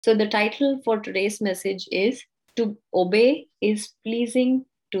So the title for today's message is To Obey is Pleasing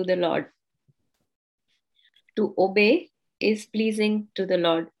to the Lord. To obey is pleasing to the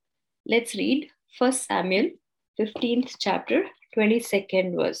Lord. Let's read 1 Samuel 15th chapter,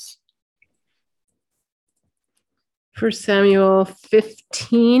 22nd verse. 1 Samuel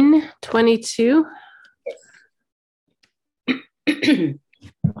 15:22.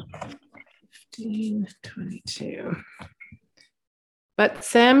 15:22. But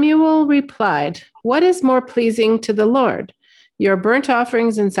Samuel replied, "What is more pleasing to the Lord, your burnt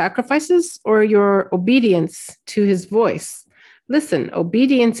offerings and sacrifices, or your obedience to his voice? Listen,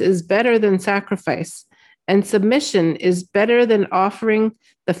 obedience is better than sacrifice, and submission is better than offering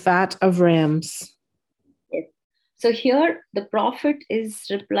the fat of rams." Yes. So here the prophet is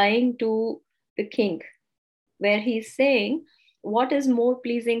replying to the king, where he's saying, what is more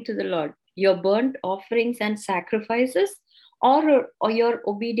pleasing to the Lord, your burnt offerings and sacrifices, or your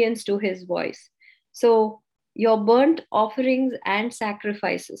obedience to his voice? So, your burnt offerings and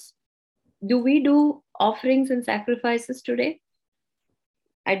sacrifices. Do we do offerings and sacrifices today?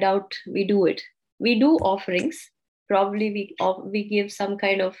 I doubt we do it. We do offerings. Probably we give some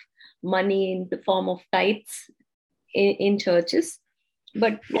kind of money in the form of tithes in churches.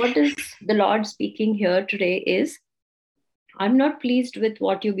 But what is the Lord speaking here today is, I'm not pleased with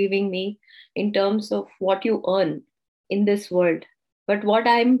what you're giving me in terms of what you earn in this world. But what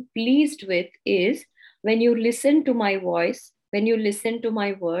I'm pleased with is when you listen to my voice, when you listen to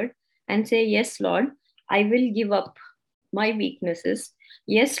my word and say, yes, Lord, I will give up my weaknesses.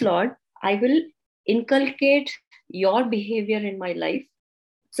 Yes, Lord, I will inculcate your behavior in my life.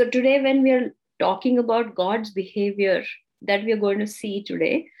 So today, when we are talking about God's behavior that we are going to see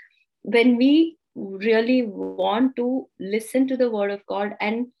today, when we really want to listen to the word of God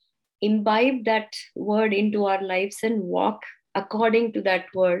and imbibe that word into our lives and walk according to that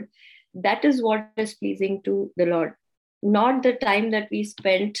word, that is what is pleasing to the Lord. Not the time that we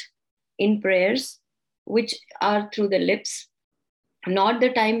spent in prayers, which are through the lips, not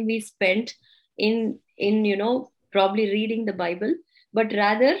the time we spent in probably reading the Bible, but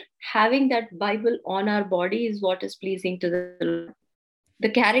rather having that Bible on our body is what is pleasing to the Lord. The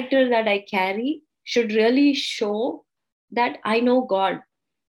character that I carry should really show that I know God.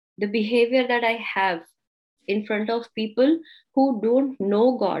 The behavior that I have in front of people who don't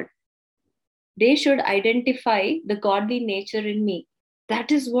know God, they should identify the godly nature in me.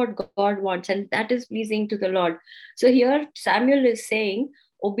 That is what God wants, and that is pleasing to the Lord. So here Samuel is saying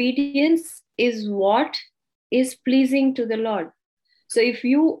obedience is what is pleasing to the Lord. So if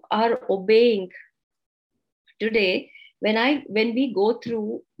you are obeying today, when we go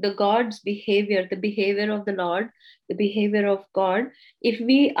through the God's behavior, the behavior of the Lord, the behavior of God, if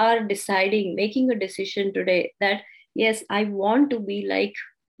we are deciding, making a decision today that yes, I want to be like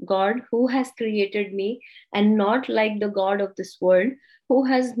God who has created me and not like the God of this world who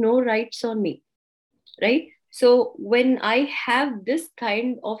has no rights on me, right? So when I have this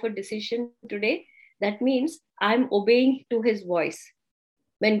kind of a decision today, that means I'm obeying to his voice.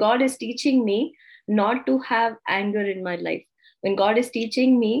 When God is teaching me not to have anger in my life, when God is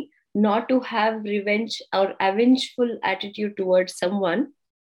teaching me not to have revenge or avengeful attitude towards someone,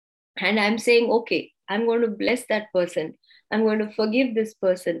 and I'm saying, okay, I'm going to bless that person, I'm going to forgive this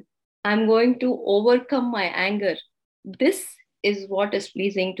person, I'm going to overcome my anger, this is what is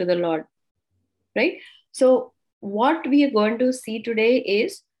pleasing to the Lord, right? So, what we are going to see today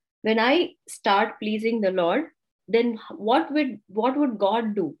is when I start pleasing the Lord, then what would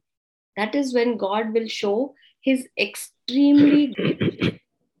God do? That is when God will show his extremely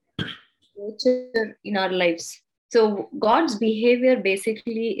nature in our lives. So God's behavior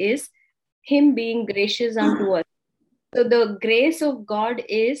basically is him being gracious unto us. So the grace of God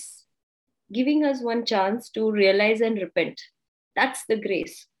is giving us one chance to realize and repent. That's the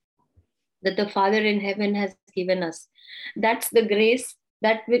grace that the Father in heaven has given us. That's the grace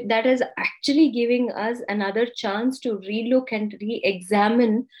that is actually giving us another chance to relook and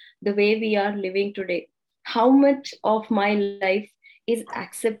re-examine the way we are living today. How much of my life is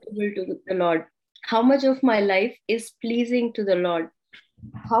acceptable to the Lord? How much of my life is pleasing to the Lord?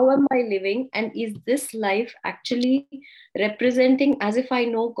 How am I living? And is this life actually representing as if I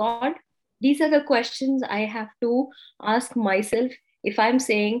know God? These are the questions I have to ask myself if I'm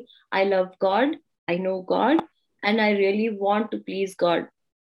saying I love God, I know God, and I really want to please God,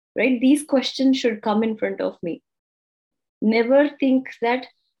 right? These questions should come in front of me. Never think that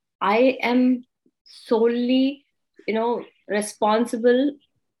I am solely, responsible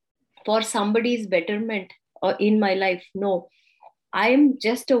for somebody's betterment or in my life. No, I am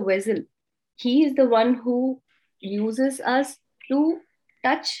just a vessel. He is the one who uses us to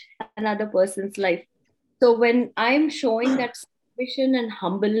touch another person's life. So when I'm showing that submission and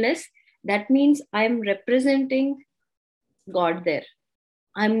humbleness, that means I'm representing God there.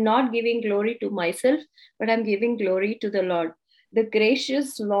 I'm not giving glory to myself, but I'm giving glory to the Lord. The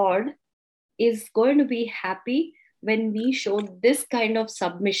gracious Lord is going to be happy when we show this kind of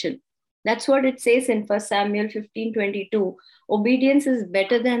submission. That's what it says in 1 Samuel 15:22. Obedience is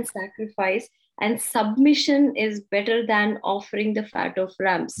better than sacrifice, and submission is better than offering the fat of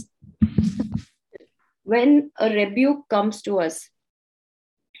rams. When a rebuke comes to us,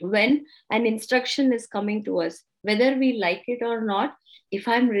 when an instruction is coming to us, whether we like it or not, if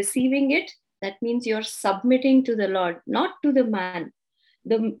I'm receiving it, that means you're submitting to the Lord, not to the man.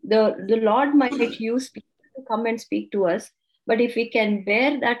 The Lord might use people to come and speak to us, but if we can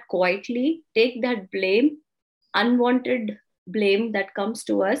bear that quietly, take that blame, unwanted blame that comes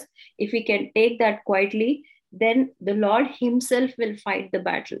to us, if we can take that quietly, then the Lord Himself will fight the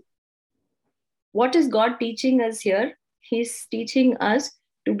battle. What is God teaching us here? He's teaching us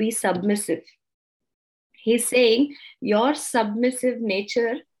to be submissive. He's saying, your submissive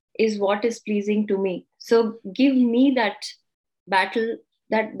nature is what is pleasing to me. So give me that battle,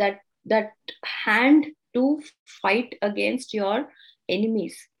 that hand to fight against your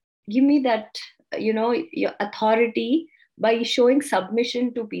enemies. Give me that, your authority by showing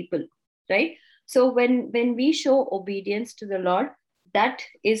submission to people, right? So when we show obedience to the Lord, that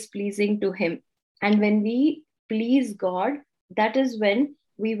is pleasing to Him. And when we please God, that is when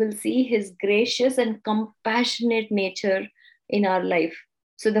we will see His gracious and compassionate nature in our life.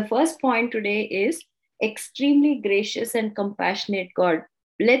 So the first point today is extremely gracious and compassionate God.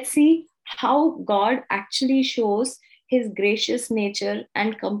 Let's see how God actually shows His gracious nature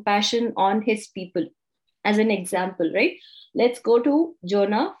and compassion on His people as an example, right? Let's go to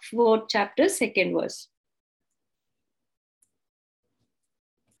Jonah 4th chapter, 2nd verse.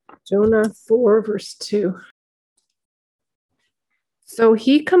 Jonah 4, verse 2. So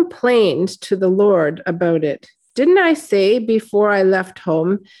he complained to the Lord about it. Didn't I say before I left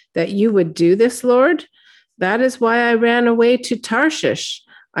home that you would do this, Lord? That is why I ran away to Tarshish.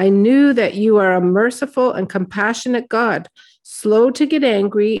 I knew that you are a merciful and compassionate God, slow to get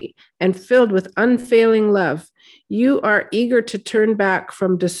angry and filled with unfailing love. You are eager to turn back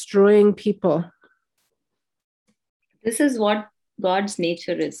from destroying people. This is what God's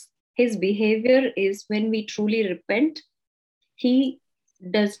nature is. His behavior is when we truly repent, He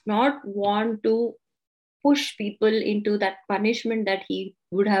does not want to push people into that punishment that He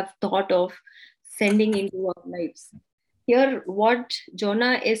would have thought of sending into our lives. Here, what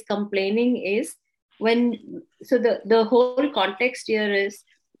Jonah is complaining is the whole context here is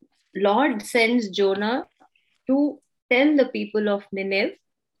Lord sends Jonah to tell the people of Nineveh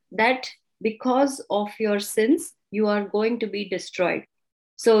that because of your sins, you are going to be destroyed.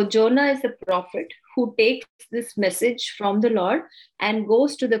 So Jonah is a prophet who takes this message from the Lord and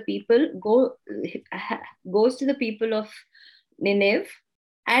goes to the people of Nineveh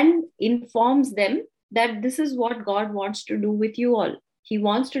and informs them that this is what God wants to do with you all. He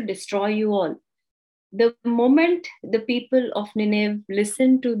wants to destroy you all. The moment the people of Nineveh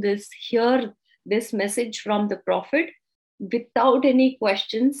listen to this, hear this message from the prophet, without any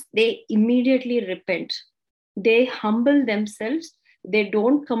questions, they immediately repent. They humble themselves. They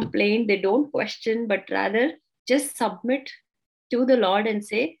don't complain, they don't question, but rather just submit to the Lord and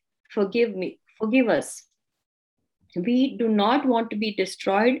say, forgive me, forgive us. We do not want to be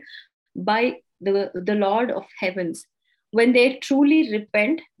destroyed by the Lord of heavens. When they truly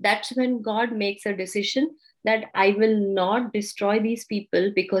repent, that's when God makes a decision that I will not destroy these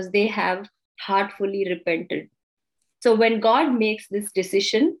people because they have heartfully repented. So when God makes this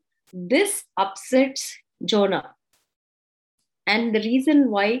decision, this upsets Jonah. And the reason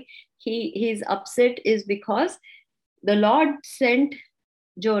why he's upset is because the Lord sent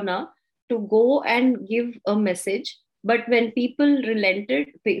Jonah to go and give a message. But when people repented,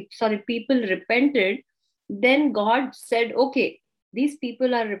 then God said, okay, these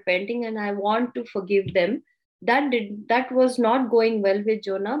people are repenting and I want to forgive them. That was not going well with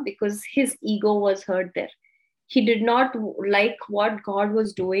Jonah because his ego was hurt there. He did not like what God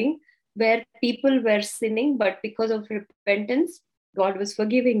was doing, where people were sinning, but because of repentance, God was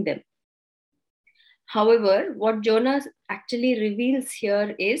forgiving them. However, what Jonah actually reveals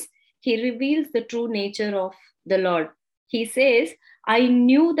here is he reveals the true nature of the Lord. He says, I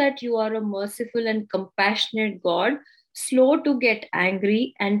knew that you are a merciful and compassionate God, slow to get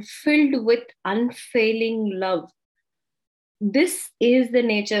angry and filled with unfailing love. This is the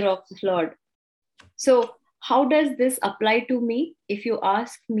nature of the Lord. So, how does this apply to me? If you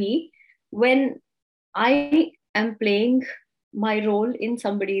ask me, when I am playing my role in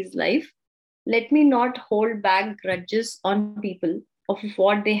somebody's life. Let me not hold back grudges on people of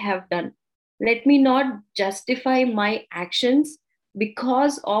what they have done. Let me not justify my actions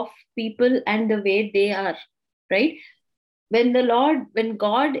because of people and the way they are, right? When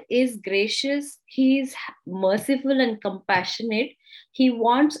God is gracious, He is merciful and compassionate. He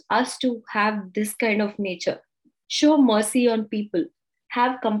wants us to have this kind of nature. Show mercy on people,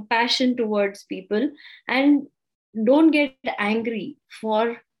 have compassion towards people, and don't get angry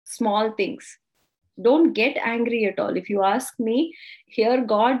for small things. Don't get angry at all. If you ask me, here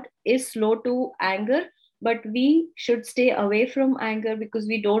God is slow to anger, but we should stay away from anger because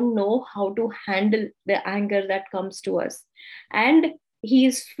we don't know how to handle the anger that comes to us. And He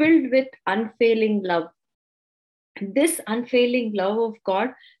is filled with unfailing love. This unfailing love of God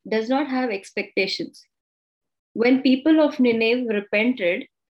does not have expectations. When people of Nineveh repented,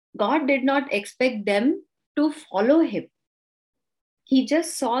 God did not expect them to follow Him. He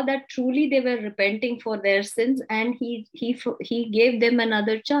just saw that truly they were repenting for their sins, and he gave them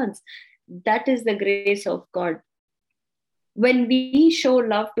another chance. That is the grace of God. When we show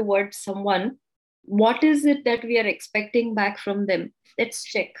love towards someone, what is it that we are expecting back from them? Let's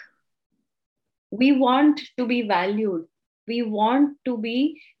check. We want to be valued. We want to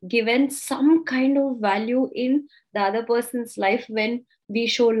be given some kind of value in the other person's life when we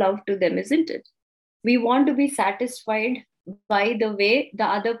show love to them, isn't it? We want to be satisfied by the way the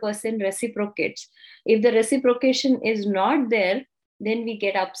other person reciprocates. If the reciprocation is not there, then we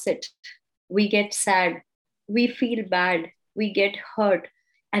get upset, we get sad, we feel bad, we get hurt.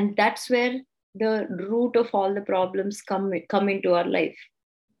 And that's where the root of all the problems come into our life.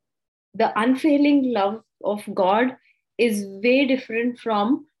 The unfailing love of God is way different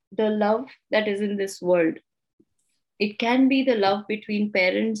from the love that is in this world. It can be the love between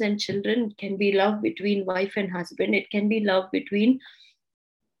parents and children, it can be love between wife and husband, it can be love between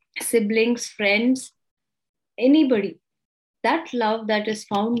siblings, friends, anybody. That love that is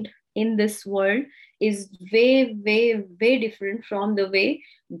found in this world is way, way, way different from the way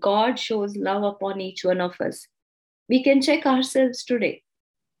God shows love upon each one of us. We can check ourselves today.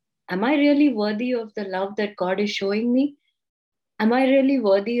 Am I really worthy of the love that God is showing me? Am I really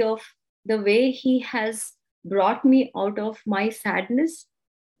worthy of the way He has brought me out of my sadness?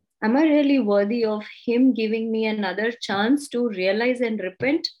 Am I really worthy of Him giving me another chance to realize and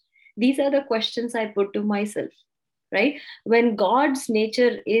repent? These are the questions I put to myself, right? When God's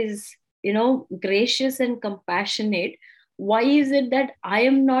nature is, gracious and compassionate, why is it that I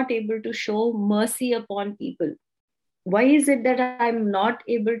am not able to show mercy upon people? Why is it that I'm not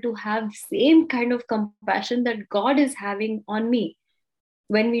able to have same kind of compassion that God is having on me?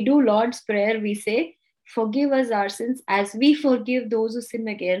 When we do Lord's Prayer, we say, forgive us our sins as we forgive those who sin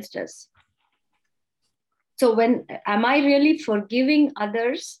against us. So when am I really forgiving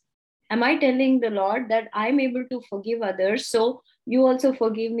others? Am I telling the Lord that I'm able to forgive others, so you also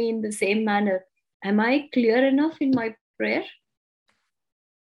forgive me in the same manner? Am I clear enough in my prayer?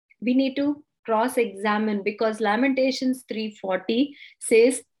 We need to cross examine, because Lamentations 3:40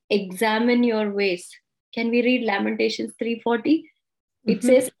 says, examine your ways. Can we read Lamentations 3:40? It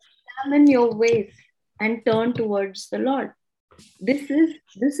says, examine your ways and turn towards the Lord. This is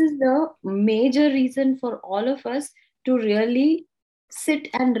the major reason for all of us to really sit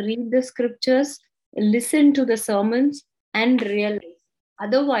and read the scriptures, listen to the sermons, and realize.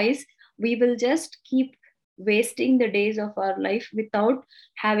 Otherwise, we will just keep wasting the days of our life without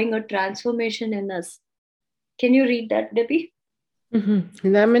having a transformation in us. Can you read that, Debbie?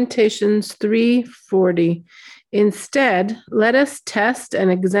 Lamentations 3:40. Instead, let us test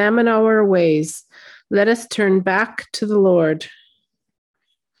and examine our ways. Let us turn back to the Lord.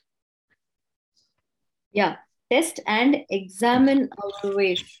 Yeah, test and examine our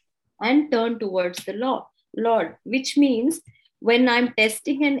ways and turn towards the Lord, which means when I'm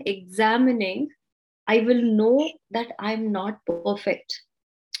testing and examining, I will know that I'm not perfect.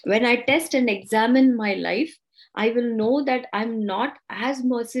 When I test and examine my life, I will know that I'm not as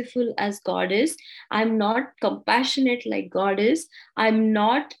merciful as God is. I'm not compassionate like God is. I'm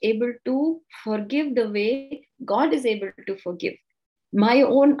not able to forgive the way God is able to forgive. My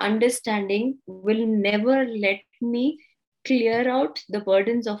own understanding will never let me clear out the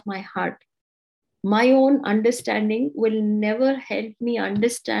burdens of my heart. My own understanding will never help me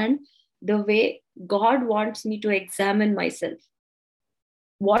understand the way God wants me to examine myself.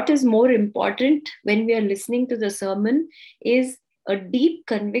 What is more important when we are listening to the sermon is a deep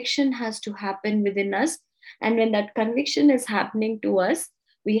conviction has to happen within us. And when that conviction is happening to us,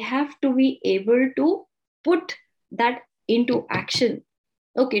 we have to be able to put that into action.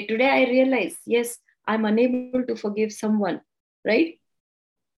 Okay, today I realize, yes, I'm unable to forgive someone. right?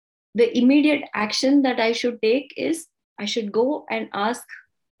 The immediate action that I should take is I should go and ask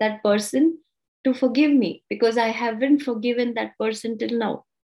that person to forgive me because I haven't forgiven that person till now,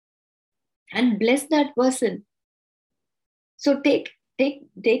 and bless that person. So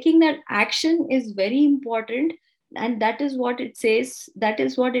taking that action is very important, and that is what it says. That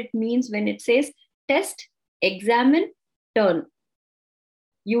is what it means when it says test, examine, turn.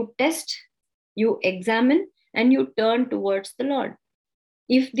 You test, you examine, and you turn towards the Lord.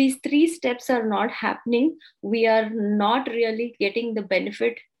 If these three steps are not happening, we are not really getting the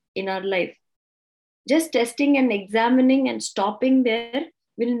benefit in our life. Just testing and examining and stopping there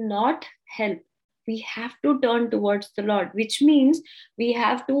will not help. We have to turn towards the Lord, which means we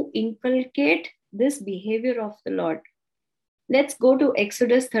have to inculcate this behavior of the Lord. Let's go to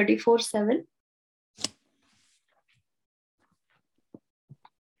Exodus 34:7.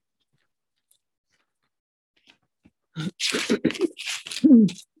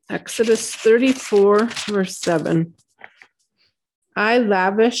 Exodus 34, verse 7. I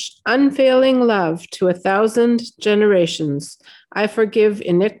lavish unfailing love to 1,000 generations. I forgive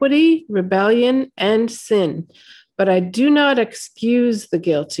iniquity, rebellion, and sin, but I do not excuse the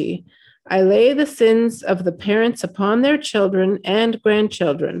guilty. I lay the sins of the parents upon their children and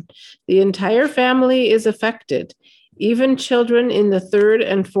grandchildren. The entire family is affected, even children in the third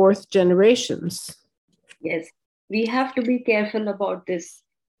and fourth generations. Yes, we have to be careful about this.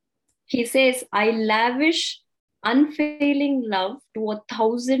 He says, I lavish unfailing love to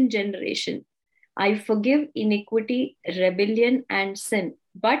 1,000 generations. I forgive iniquity, rebellion, and sin,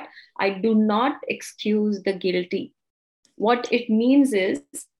 but I do not excuse the guilty. What it means is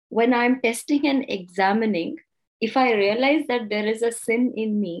when I'm testing and examining, if I realize that there is a sin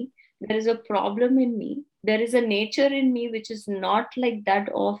in me, there is a problem in me, there is a nature in me which is not like that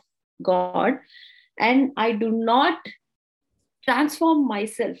of God, and I do not transform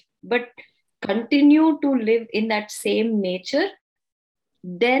myself but continue to live in that same nature,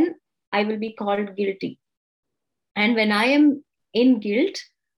 then I will be called guilty. And when I am in guilt,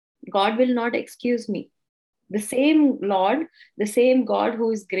 God will not excuse me. The same Lord, the same God who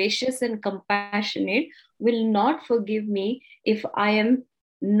is gracious and compassionate will not forgive me if I am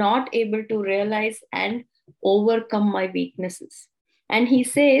not able to realize and overcome my weaknesses. And he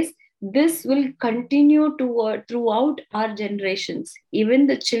says, this will continue throughout our generations. Even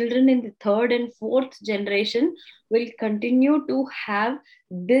the children in the third and fourth generation will continue to have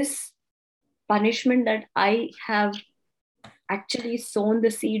this punishment that I have actually sown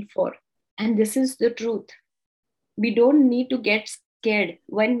the seed for. And this is the truth. We don't need to get scared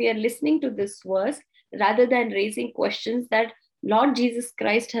when we are listening to this verse. Rather than raising questions that Lord Jesus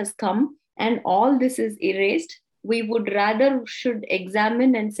Christ has come and all this is erased, we would rather should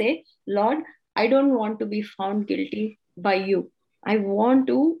examine and say, Lord, I don't want to be found guilty by you. I want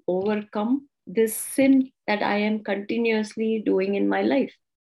to overcome this sin that I am continuously doing in my life.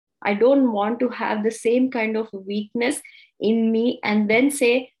 I don't want to have the same kind of weakness in me and then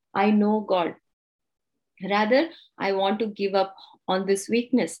say, I know God. Rather, I want to give up on this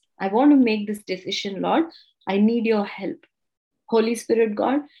weakness. I want to make this decision, Lord. I need your help. Holy Spirit,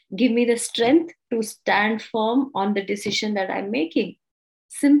 God, give me the strength to stand firm on the decision that I'm making.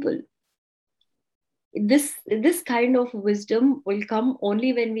 Simple. This kind of wisdom will come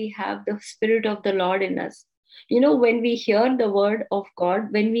only when we have the Spirit of the Lord in us. When we hear the word of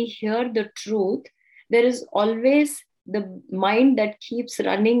God, when we hear the truth, there is always the mind that keeps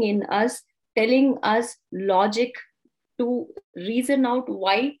running in us, telling us logic to reason out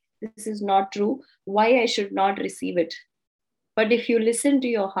why this is not true, why I should not receive it. But if you listen to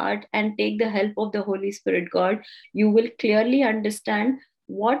your heart and take the help of the Holy Spirit, God, you will clearly understand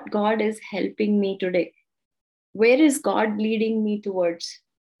what God is helping me today. Where is God leading me towards?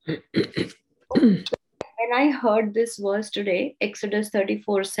 When I heard this verse today, Exodus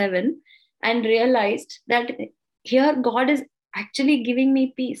 34:7, and realized that here God is actually giving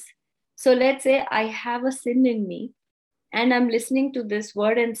me peace. So let's say I have a sin in me, and I'm listening to this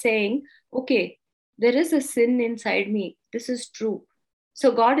word and saying, okay, there is a sin inside me. This is true.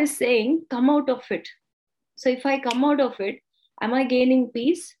 So God is saying, come out of it. So if I come out of it, am I gaining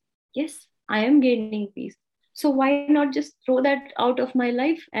peace? Yes, I am gaining peace. So why not just throw that out of my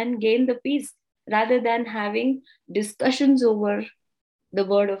life and gain the peace rather than having discussions over the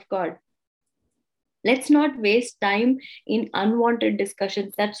word of God? Let's not waste time in unwanted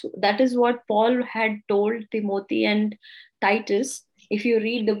discussions. That is what Paul had told Timothy and Titus. If you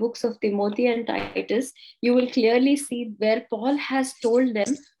read the books of Timothy and Titus, you will clearly see where Paul has told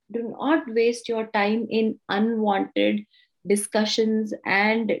them, do not waste your time in unwanted discussions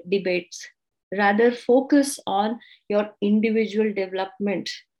and debates. Rather, focus on your individual development,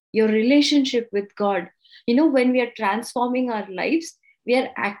 your relationship with God. When we are transforming our lives, we are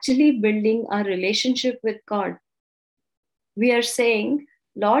actually building our relationship with God. We are saying,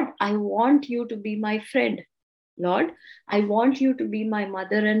 Lord, I want you to be my friend. Lord, I want you to be my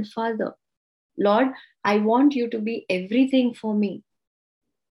mother and father. Lord, I want you to be everything for me.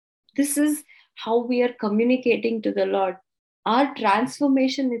 This is how we are communicating to the Lord. Our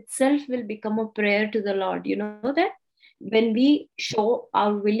transformation itself will become a prayer to the Lord. You know that? When we show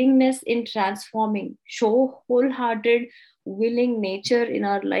our willingness in transforming, show wholehearted, willing nature in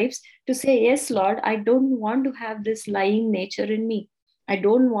our lives to say, yes, Lord, I don't want to have this lying nature in me. I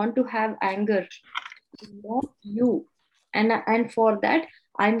don't want to have anger. I want you. And for that,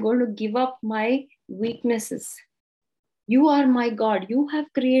 I'm going to give up my weaknesses. You are my God. You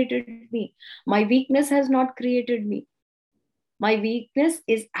have created me. My weakness has not created me. My weakness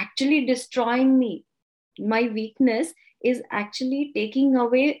is actually destroying me. My weakness is actually taking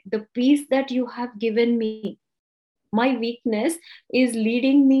away the peace that you have given me. My weakness is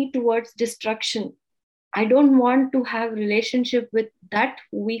leading me towards destruction. I don't want to have relationship with that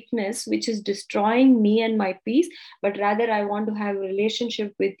weakness which is destroying me and my peace, but rather I want to have a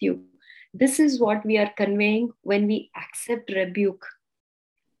relationship with you. This is what we are conveying when we accept rebuke.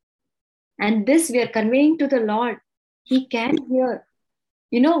 And this we are conveying to the Lord. He can hear.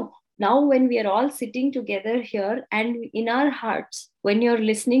 Now when we are all sitting together here and in our hearts, when you're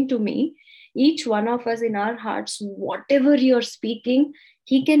listening to me, each one of us in our hearts, whatever you're speaking,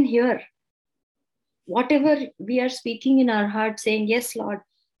 He can hear. Whatever we are speaking in our heart, saying, yes, Lord,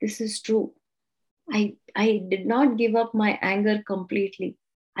 this is true. I did not give up my anger completely.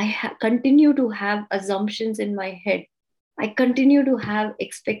 Continue to have assumptions in my head. I continue to have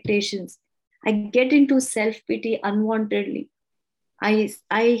expectations. I get into self pity unwantedly. I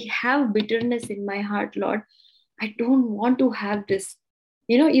have bitterness in my heart, Lord. I don't want to have this.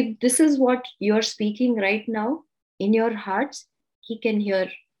 If this is what you're speaking right now in your hearts, He can hear.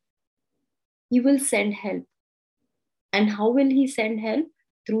 He will send help. And how will He send help?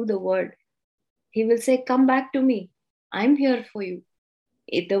 Through the word. He will say, come back to me. I'm here for you.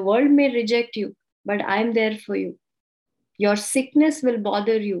 The world may reject you, but I'm there for you. Your sickness will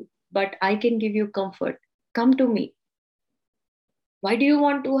bother you, but I can give you comfort. Come to me. Why do you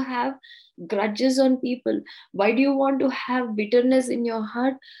want to have grudges on people? Why do you want to have bitterness in your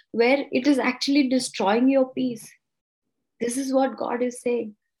heart where it is actually destroying your peace? This is what God is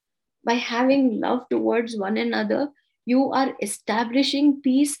saying. By having love towards one another, you are establishing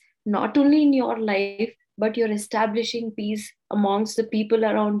peace not only in your life, but you're establishing peace amongst the people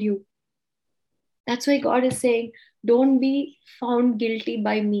around you. That's why God is saying, don't be found guilty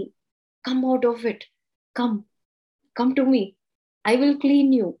by me. Come out of it. Come, come to me. I will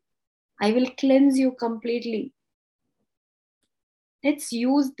clean you. I will cleanse you completely. Let's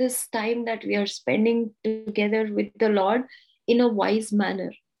use this time that we are spending together with the Lord in a wise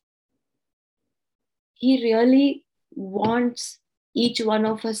manner. He really wants each one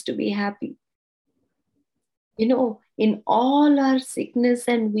of us to be happy. In all our sickness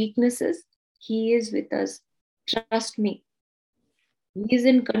and weaknesses, He is with us. Trust me. He is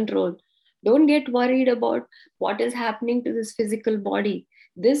in control. Don't get worried about what is happening to this physical body.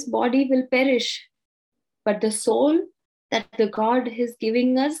 This body will perish, but the soul that the God is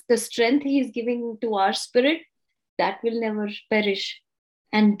giving us, the strength He is giving to our spirit, that will never perish.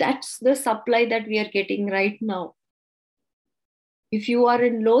 And that's the supply that we are getting right now. If you are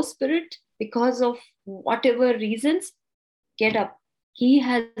in low spirit because of whatever reasons, get up. He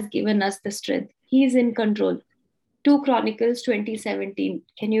has given us the strength. He is in control. 2 Chronicles 20:17.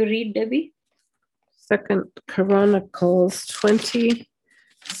 Can you read, Debbie? Second Chronicles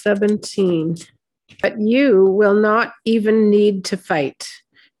 20:17. But you will not even need to fight.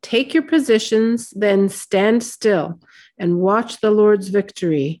 Take your positions, then stand still and watch the Lord's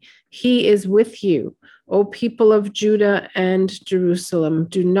victory. He is with you, O people of Judah and Jerusalem.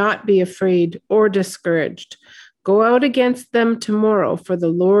 Do not be afraid or discouraged. Go out against them tomorrow, for the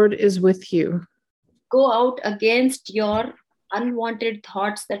Lord is with you. Go out against your unwanted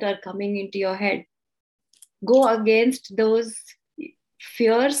thoughts that are coming into your head. Go against those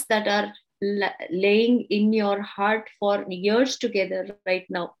fears that are laying in your heart for years together right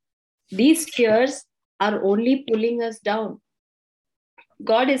now. These fears are only pulling us down.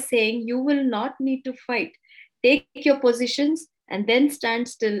 God is saying, you will not need to fight. Take your positions and then stand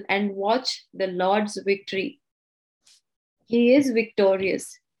still and watch the Lord's victory. He is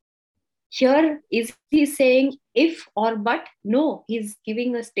victorious. Here, is He saying if or but? No, He's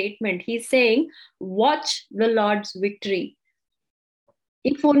giving a statement. He's saying, watch the Lord's victory.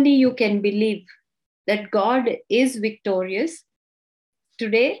 If only you can believe that God is victorious,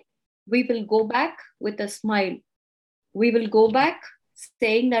 today we will go back with a smile. We will go back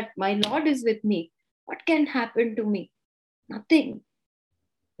saying that my Lord is with me. What can happen to me? Nothing.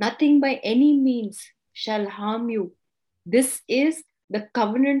 Nothing by any means shall harm you. This is the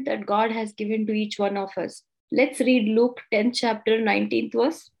covenant that God has given to each one of us. Let's read Luke 10th chapter 19th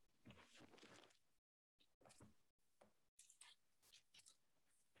verse.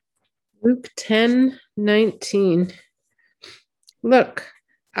 Luke 10:19. Look,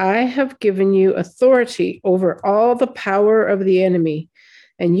 I have given you authority over all the power of the enemy,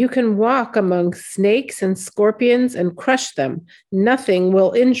 and you can walk among snakes and scorpions and crush them. Nothing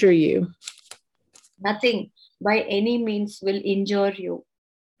will injure you. Nothing by any means will injure you.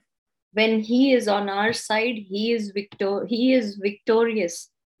 When He is on our side, He is victorious.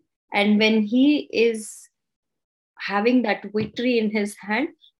 And when He is having that victory in His hand,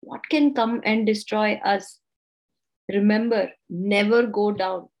 what can come and destroy us? Remember, never go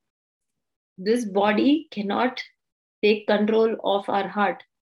down. This body cannot take control of our heart.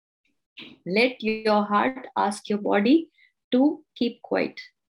 Let your heart ask your body to keep quiet.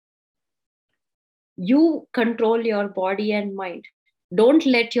 You control your body and mind. Don't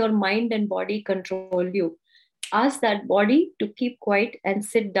let your mind and body control you. Ask that body to keep quiet and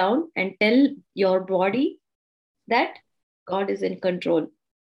sit down and tell your body that God is in control.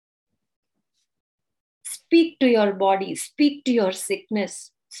 Speak to your body, speak to your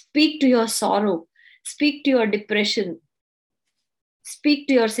sickness, speak to your sorrow, speak to your depression, speak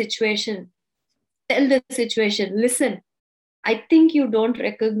to your situation. Tell the situation, listen, I think you don't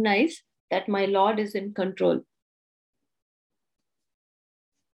recognize that my Lord is in control.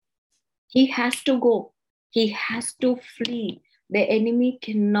 He has to go. He has to flee. The enemy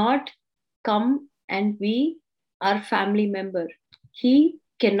cannot come and be our family member. He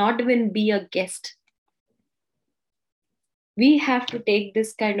cannot even be a guest. We have to take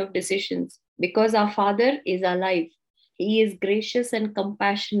this kind of decisions because our Father is alive. He is gracious and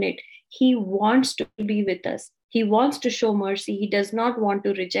compassionate. He wants to be with us. He wants to show mercy. He does not want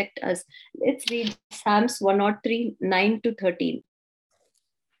to reject us. Let's read Psalms 103, 9 to 13.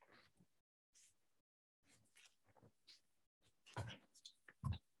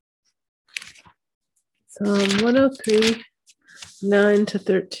 Psalm 103, 9 to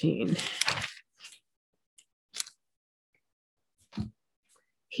 13.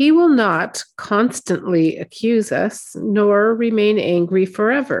 He will not constantly accuse us, nor remain angry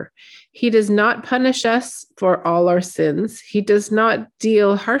forever. He does not punish us for all our sins. He does not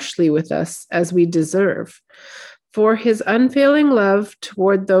deal harshly with us as we deserve. For his unfailing love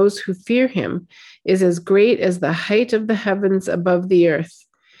toward those who fear him is as great as the height of the heavens above the earth.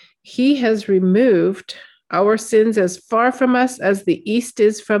 He has removed our sins as far from us as the east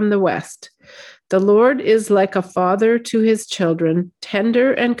is from the west. The Lord is like a father to his children,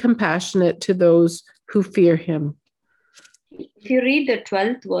 tender and compassionate to those who fear him. If you read the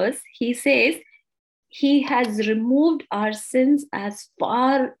 12th verse, he says, He has removed our sins as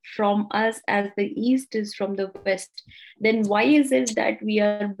far from us as the east is from the west. Then why is it that we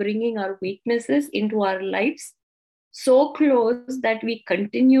are bringing our weaknesses into our lives so close that we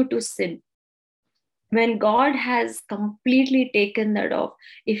continue to sin? When God has completely taken that off.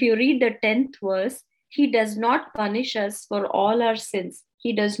 If you read the 10th verse, He does not punish us for all our sins.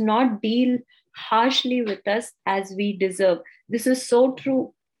 He does not deal harshly with us as we deserve. This is so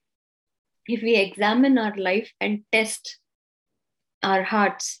true. If we examine our life and test our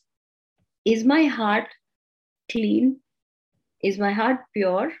hearts, is my heart clean? Is my heart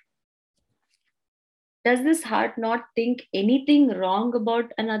pure? Does this heart not think anything wrong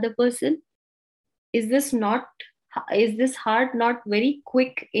about another person? Is this not is this heart not very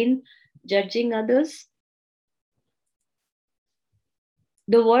quick in judging others?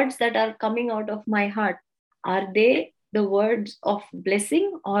 The words that are coming out of my heart, are they the words of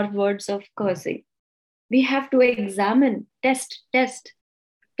blessing or words of cursing? We have to examine, test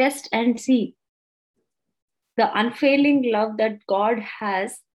and see. The unfailing love that God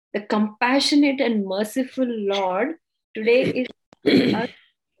has, the compassionate and merciful Lord, today is us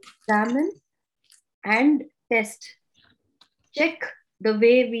examine and test. Check the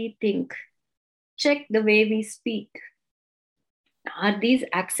way we think, check the way we speak. Are these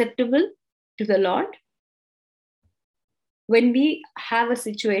acceptable to the Lord? When we have a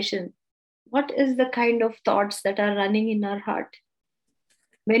situation, what is the kind of thoughts that are running in our heart?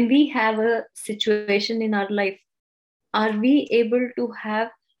 When we have a situation in our life, are we able to have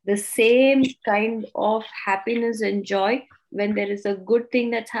the same kind of happiness and joy when there is a good thing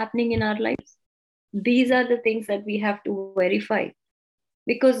that's happening in our lives? These are the things that we have to verify.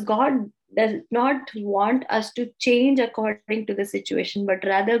 because God does not want us to change according to the situation, but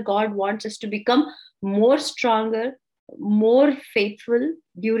rather God wants us to become more stronger, more faithful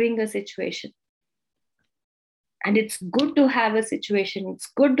during a situation. And it's good to have a situation, it's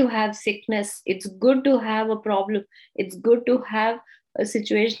good to have sickness, it's good to have a problem, it's good to have a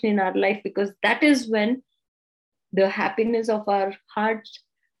situation in our life, because that is when the happiness of our heart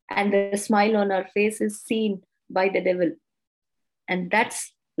and the smile on our face is seen by the devil. And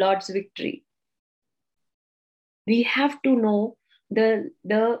that's Lord's victory. We have to know the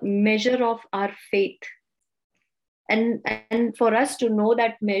measure of our faith, and for us to know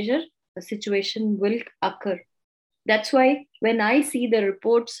that measure, a situation will occur. That's why when I see the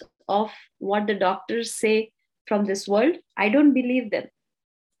reports of what the doctors say from this world, I don't believe them.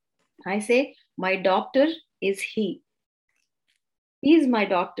 I say, my doctor is He. He is my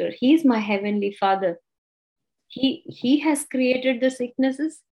doctor. He is my heavenly Father. He has created the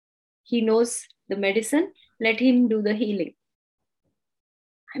sicknesses. He knows the medicine. Let Him do the healing.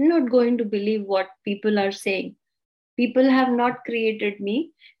 I'm not going to believe what people are saying. People have not created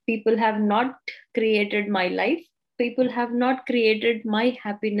me. People have not created my life. People have not created my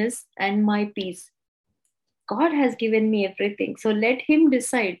happiness and my peace. God has given me everything. So let Him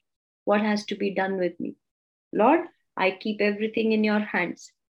decide what has to be done with me. Lord, I keep everything in your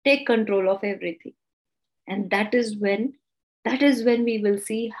hands. Take control of everything. And that is when we will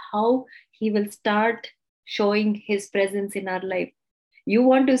see how He will start showing His presence in our life. You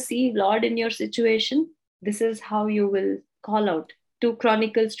want to see Lord in your situation? This is how you will call out. 2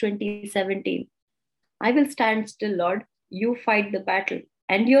 Chronicles 20:17. I will stand still, Lord. You fight the battle,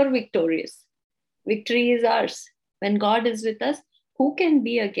 and you're victorious. Victory is ours. When God is with us, who can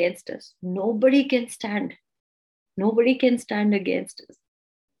be against us? Nobody can stand. Nobody can stand against us.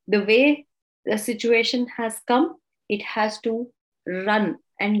 The way the situation has come, it has to run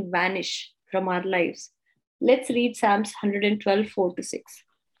and vanish from our lives. Let's read Psalms 112, 4 to 6.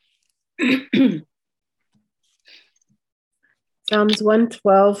 Psalms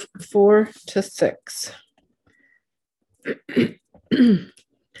 112, 4 to 6.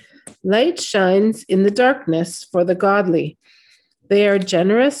 Light shines in the darkness for the godly. They are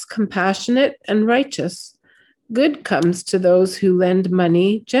generous, compassionate, and righteous. Good comes to those who lend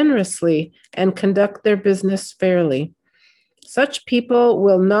money generously and conduct their business fairly. Such people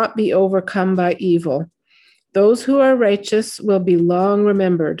will not be overcome by evil. Those who are righteous will be long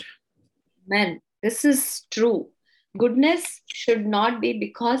remembered. Man, this is true. Goodness should not be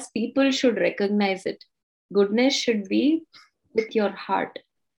because people should recognize it. Goodness should be with your heart.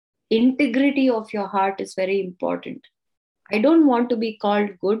 Integrity of your heart is very important. I don't want to be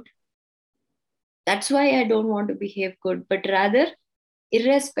called good. That's why I don't want to behave good, but rather,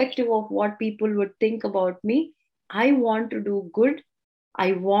 irrespective of what people would think about me, I want to do good.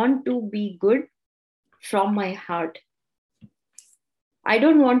 I want to be good from my heart. I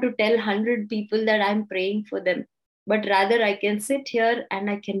don't want to tell 100 people that I'm praying for them, but rather I can sit here and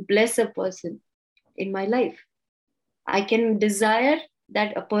I can bless a person in my life. I can desire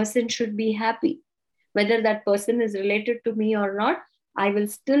that a person should be happy. Whether that person is related to me or not, I will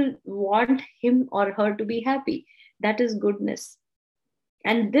still want him or her to be happy. That is goodness.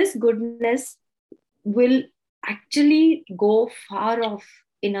 And this goodness will actually go far off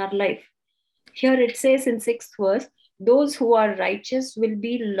in our life. Here it says in 6th verse, those who are righteous will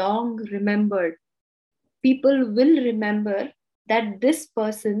be long remembered. People will remember that this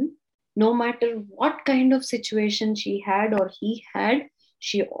person, no matter what kind of situation she had or he had,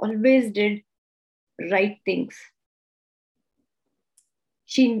 she always did right things.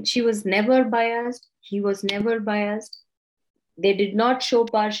 She was never biased, he was never biased. They did not show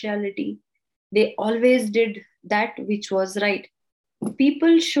partiality. They always did that which was right.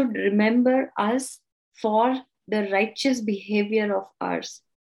 People should remember us for the righteous behavior of ours.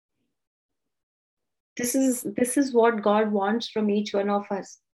 This is what God wants from each one of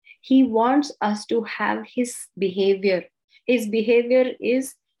us. He wants us to have His behavior. His behavior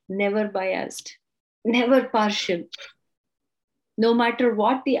is never biased, never partial. No matter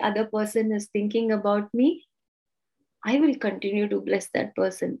what the other person is thinking about me, I will continue to bless that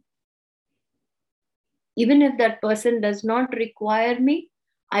person. Even if that person does not require me,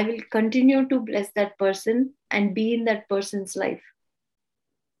 I will continue to bless that person and be in that person's life.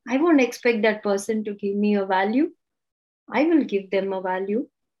 I won't expect that person to give me a value. I will give them a value.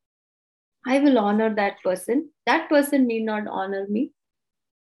 I will honor that person. That person need not honor me.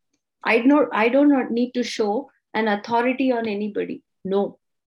 I do not need to show an authority on anybody. No.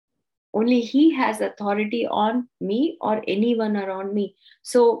 Only He has authority on me or anyone around me.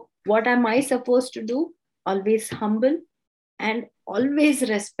 So, what am I supposed to do? Always humble and Always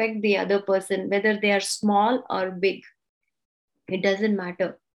respect the other person, whether they are small or big. It doesn't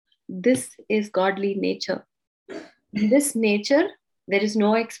matter. This is godly nature. In this nature, there is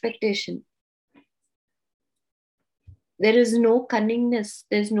no expectation. There is no cunningness.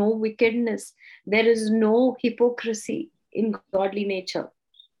 There is no wickedness. There is no hypocrisy in godly nature.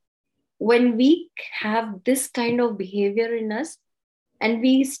 When we have this kind of behavior in us, and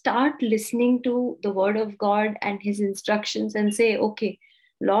we start listening to the word of God and his instructions and say, okay,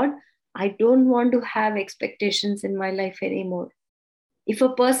 Lord, I don't want to have expectations in my life anymore. If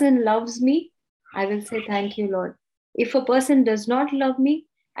a person loves me, I will say, thank you, Lord. If a person does not love me,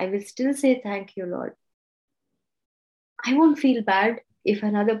 I will still say, thank you, Lord. I won't feel bad if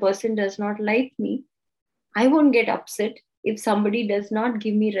another person does not like me. I won't get upset if somebody does not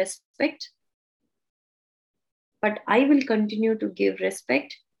give me respect. But I will continue to give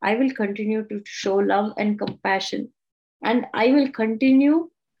respect. I will continue to show love and compassion. And I will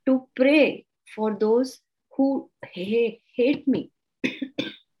continue to pray for those who hate me.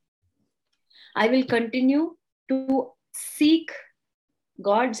 I will continue to seek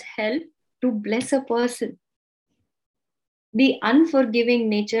God's help to bless a person. The unforgiving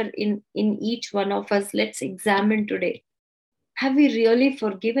nature in each one of us, let's examine today. Have we really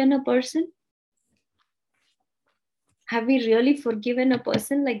forgiven a person? Have we really forgiven a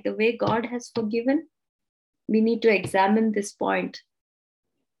person like the way God has forgiven? We need to examine this point.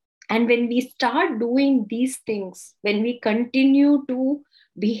 And when we start doing these things, when we continue to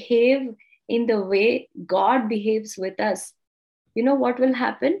behave in the way God behaves with us, you know what will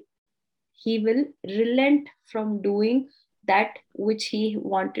happen? He will relent from doing that which he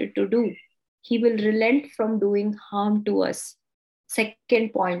wanted to do. He will relent from doing harm to us.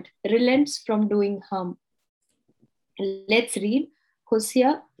 Second point, relents from doing harm. Let's read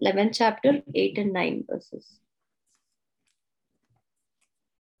Hosea 11 chapter 8 and 9 verses.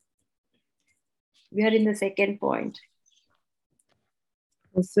 We are in the second point.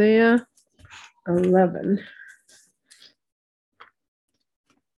 Hosea 11.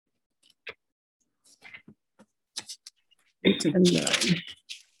 And 9.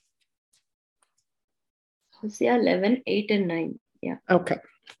 Hosea 11, 8 and 9. Yeah. Okay.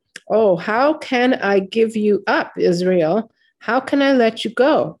 Oh, how can I give you up, Israel? How can I let you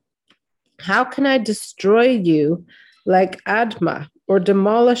go? How can I destroy you like Admah or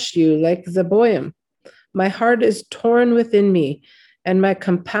demolish you like Zeboim? My heart is torn within me, and my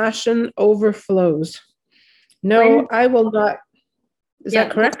compassion overflows. No, I will not. Is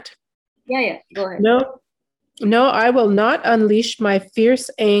that correct? Yeah, go ahead. No, I will not unleash my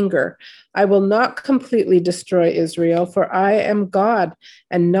fierce anger. I will not completely destroy Israel, for I am God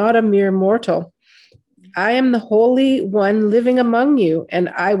and not a mere mortal. I am the Holy One living among you, and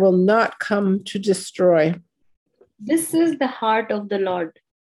I will not come to destroy. This is the heart of the Lord.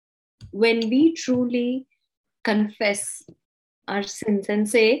 When we truly confess our sins and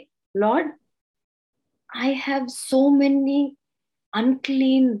say, Lord, I have so many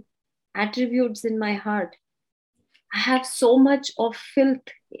unclean attributes in my heart. I have so much of filth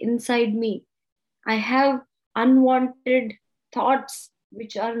inside me. I have unwanted thoughts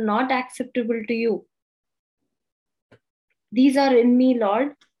which are not acceptable to you. These are in me,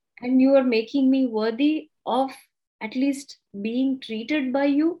 Lord, and you are making me worthy of at least being treated by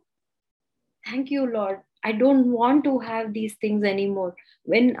you. Thank you, Lord. I don't want to have these things anymore.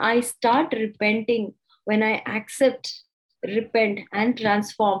 When I start repenting, when I accept, repent, and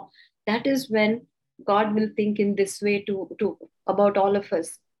transform, that is when God will think in this way to about all of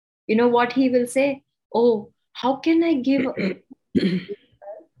us. You know what He will say? Oh, how can I give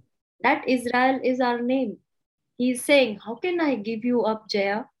that Israel is our name? He is saying, how can I give you up,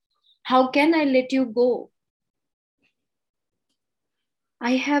 Jaya? How can I let you go?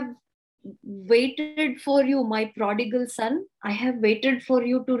 I have waited for you, my prodigal son. I have waited for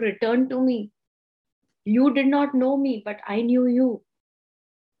you to return to me. You did not know me, but I knew you.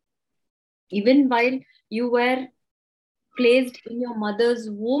 Even while you were placed in your mother's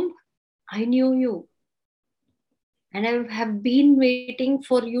womb, I knew you. And I have been waiting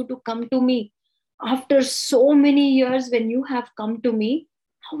for you to come to me. After so many years, when you have come to me,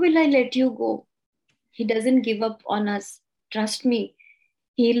 how will I let you go? He doesn't give up on us. Trust me,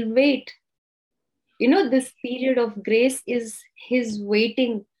 He'll wait. You know, this period of grace is His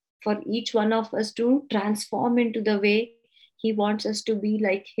waiting for each one of us to transform into the way He wants us to be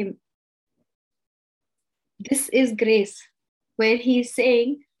like Him. This is grace, where He is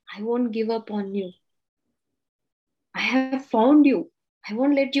saying, I won't give up on you. I have found you. I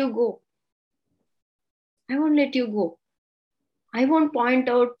won't let you go. I won't let you go. I won't point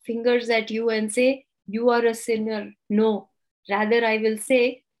out fingers at you and say, you are a sinner. No, Rather, I will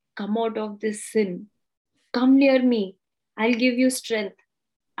say, come out of this sin. Come near me. I'll give you strength.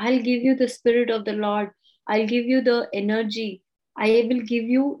 I'll give you the Spirit of the Lord. I'll give you the energy. I will give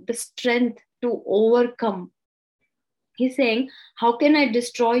you the strength to overcome. He's saying, how can I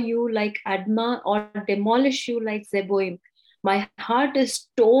destroy you like Admah or demolish you like Zeboim? My heart is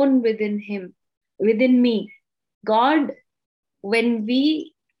stone within me. God, when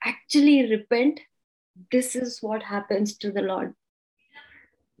we actually repent, this is what happens to the Lord.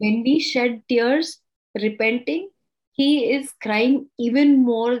 When we shed tears, repenting, He is crying even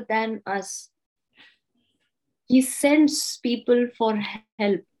more than us. He sends people for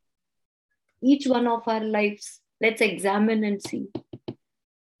help. Each one of our lives, let's examine and see.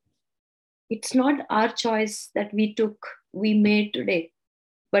 It's not our choice that we made today,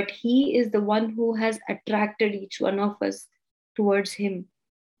 but He is the one who has attracted each one of us towards Him.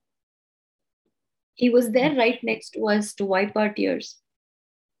 He was there right next to us to wipe our tears.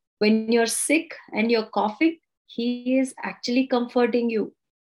 When you're sick and you're coughing, He is actually comforting you.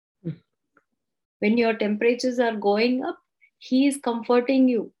 When your temperatures are going up, He is comforting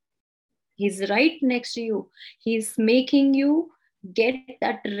you. He's right next to you. He's making you get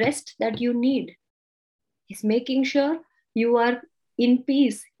that rest that you need. He's making sure you are in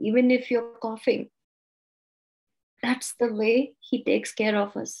peace, even if you're coughing. That's the way He takes care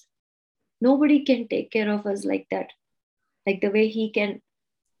of us. Nobody can take care of us like that, like the way He can.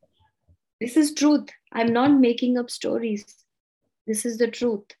 This is truth. I'm not making up stories. This is the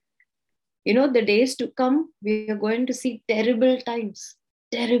truth. The days to come, we are going to see terrible times,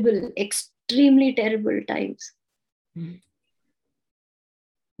 terrible, extremely terrible times.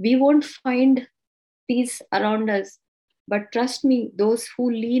 We won't find peace around us. But trust me, those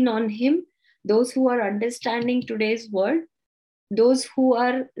who lean on Him, those who are understanding today's word, those who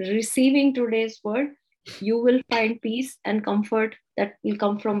are receiving today's word, you will find peace and comfort that will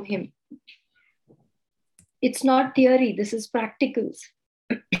come from Him. It's not theory, this is practicals.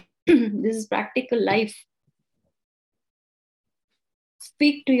 This is practical life.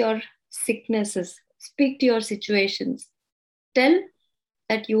 Speak to your sicknesses, speak to your situations. Tell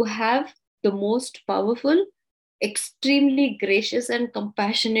that you have the most powerful, extremely gracious and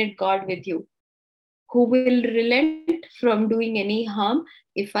compassionate God with you, who will relent from doing any harm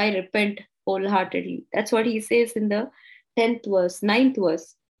if I repent wholeheartedly. That's what He says in the 10th verse, 9th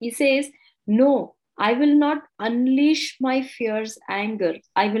verse. He says, no, I will not unleash my fierce anger.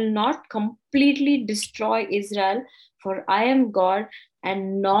 I will not completely destroy Israel, for I am God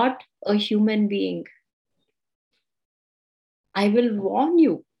and not a human being. I will warn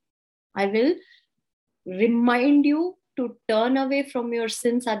you. I will remind you to turn away from your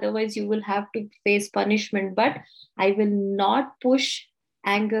sins, otherwise you will have to face punishment. But I will not push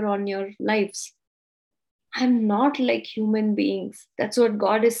anger on your lives. I'm not like human beings. That's what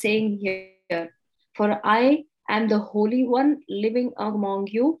God is saying here. For I am the Holy One living among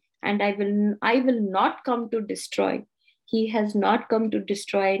you, and I will not come to destroy. He has not come to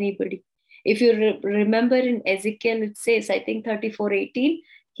destroy anybody. If you remember in Ezekiel, it says, I think 34:18,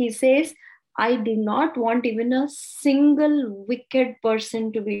 he says, I do not want even a single wicked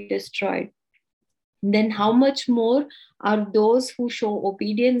person to be destroyed. Then how much more are those who show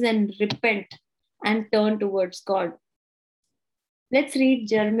obedience and repent and turn towards God? Let's read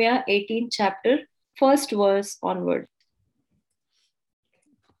Jeremiah 18 chapter, first verse onward.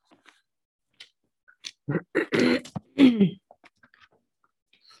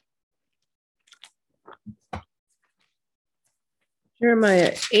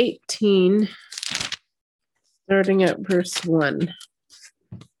 Jeremiah 18, starting at verse 1.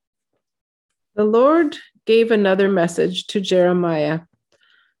 The Lord gave another message to Jeremiah.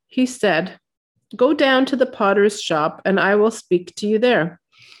 He said, go down to the potter's shop, and I will speak to you there.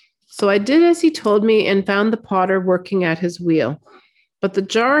 So I did as he told me and found the potter working at his wheel. But the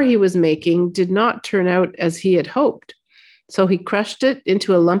jar he was making did not turn out as he had hoped. So he crushed it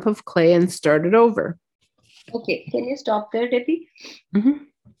into a lump of clay and started over. Okay, can you stop there, Debbie? Mm-hmm.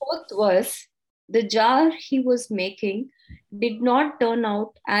 Fourth verse, the jar he was making did not turn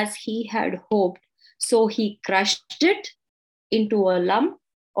out as he had hoped. So he crushed it into a lump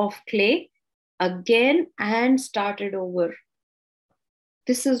of clay again and started over.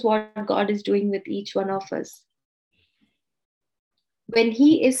 This is what God is doing with each one of us. When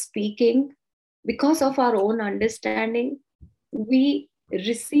He is speaking, because of our own understanding, we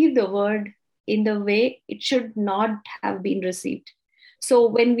receive the word in the way it should not have been received. So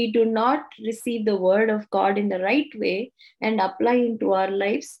when we do not receive the word of God in the right way and apply into our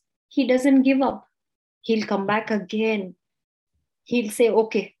lives, He doesn't give up. He'll come back again. He'll say,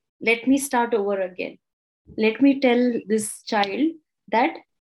 okay, let me start over again. Let me tell this child that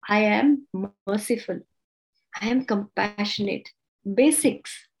I am merciful, I am compassionate.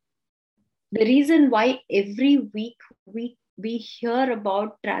 Basics. The reason why every week we hear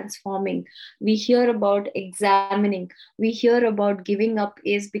about transforming, we hear about examining, we hear about giving up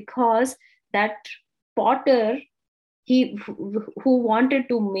is because that potter, who wanted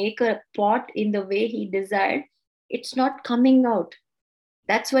to make a pot in the way he desired, it's not coming out.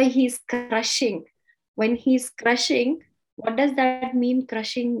 That's why he's crushing. When he's crushing, what does that mean?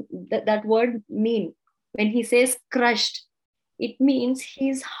 Crushing, that word mean, when he says crushed, it means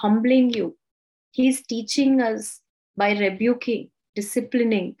he's humbling you. He's teaching us by rebuking,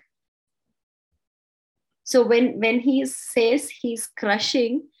 disciplining. So when he says he's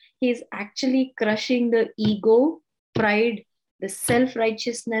crushing, he's actually crushing the ego, pride, the self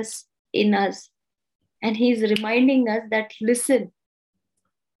righteousness in us. And he's reminding us that, listen,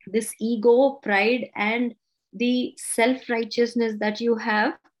 this ego, pride, and the self righteousness that you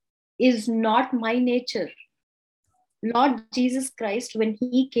have is not my nature. Lord Jesus Christ, when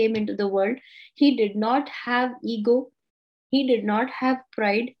he came into the world, he did not have ego, he did not have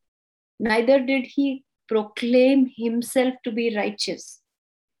pride, neither did he proclaim himself to be righteous.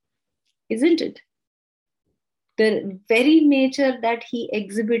 Isn't it? The very nature that he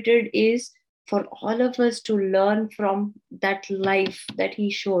exhibited is for all of us to learn from that life that he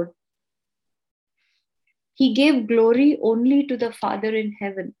showed. He gave glory only to the Father in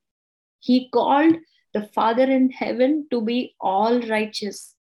heaven. He called the Father in heaven to be all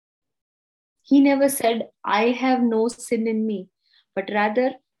righteous. He never said, I have no sin in me, but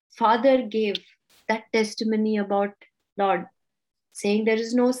rather, Father gave that testimony about Lord, saying, there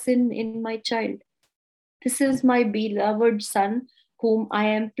is no sin in my child. This is my beloved Son, whom I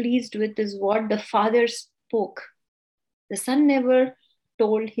am pleased with, is what the Father spoke. The Son never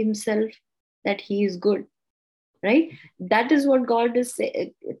told himself that he is good, right? That is what God is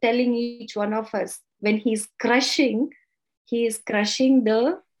telling each one of us. When he's crushing, he is crushing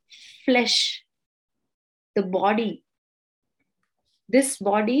the flesh, the body, this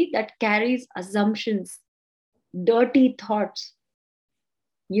body that carries assumptions, dirty thoughts.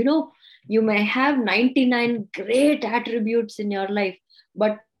 You know, you may have 99 great attributes in your life,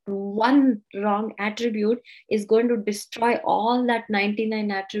 but one wrong attribute is going to destroy all that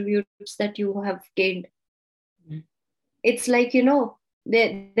 99 attributes that you have gained. It's like,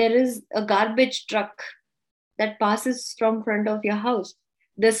 there is a garbage truck that passes from front of your house.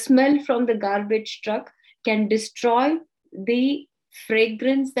 The smell from the garbage truck can destroy the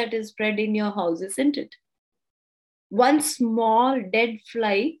fragrance that is spread in your house, isn't it? One small dead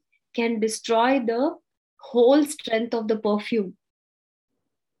fly can destroy the whole strength of the perfume.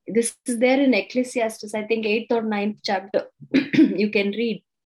 This is there in Ecclesiastes, I think 8th or 9th chapter. You can read.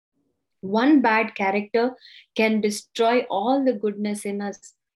 One bad character can destroy all the goodness in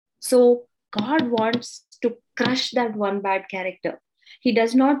us. So God wants to crush that one bad character. He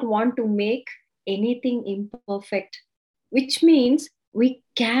does not want to make anything imperfect, which means we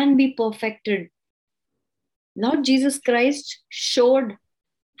can be perfected. Lord Jesus Christ showed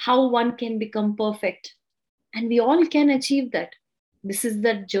how one can become perfect, and we all can achieve that. This is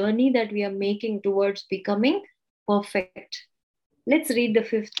the journey that we are making towards becoming perfect. Let's read the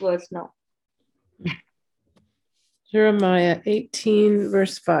 5th verse now. Jeremiah 18,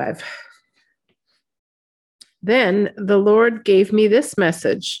 verse 5. Then the Lord gave me this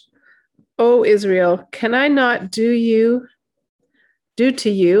message. O Israel, can I not do to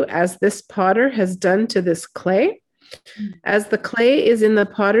you as this potter has done to this clay? As the clay is in the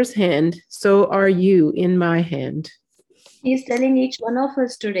potter's hand, so are you in my hand. He's telling each one of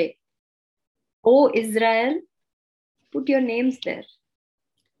us today, O Israel, put your names there.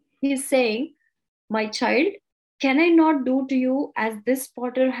 He's saying, my child, can I not do to you as this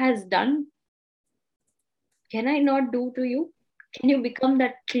potter has done? Can I not do to you? Can you become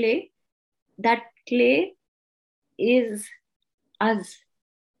that clay? That clay is us.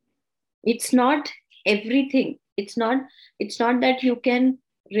 It's not everything. It's not that you can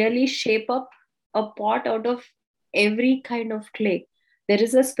really shape up a pot out of every kind of clay. There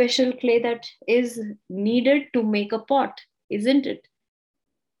is a special clay that is needed to make a pot, isn't it?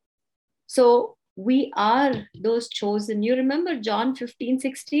 So we are those chosen. You remember John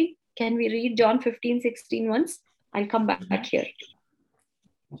 15:16? Can we read John 15:16 once? I'll come back here.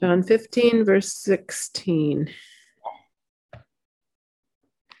 John 15, verse 16.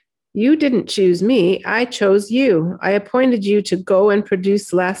 You didn't choose me, I chose you. I appointed you to go and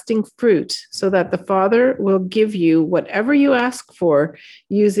produce lasting fruit, so that the Father will give you whatever you ask for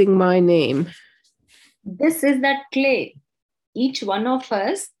using my name. This is that clay. Each one of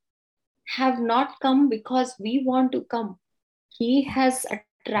us have not come because we want to come. He has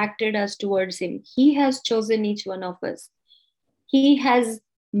attracted us towards Him. He has chosen each one of us. He has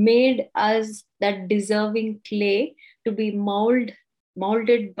made us that deserving clay to be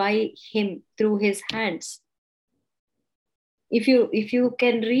molded by Him through His hands. If you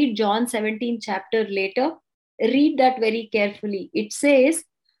can read John 17 chapter later, read that very carefully. It says,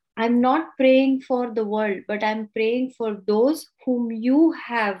 I'm not praying for the world, but I'm praying for those whom you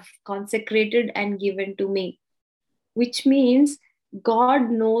have consecrated and given to me, which means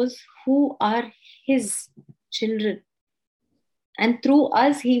God knows who are His children. And through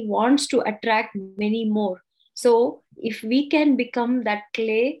us, He wants to attract many more. So if we can become that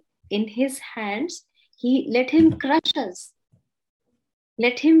clay in His hands, let Him crush us.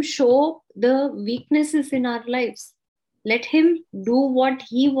 Let Him show the weaknesses in our lives. Let Him do what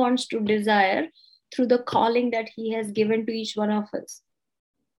He wants to desire through the calling that He has given to each one of us.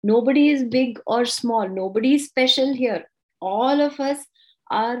 Nobody is big or small. Nobody is special here. All of us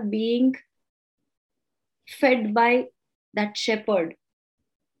are being fed by that shepherd.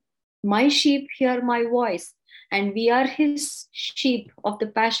 My sheep hear my voice, and we are His sheep of the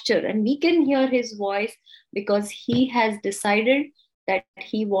pasture, and we can hear His voice because He has decided that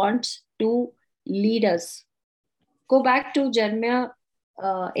He wants to lead us. Go back to Jeremiah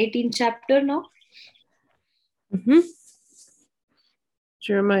 18 chapter now. Mm-hmm.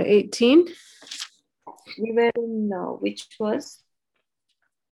 Jeremiah 18. We were in which was?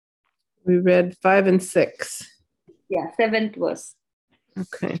 We read 5 and 6. Yeah, 7th verse.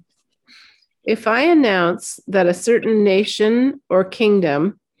 Okay. If I announce that a certain nation or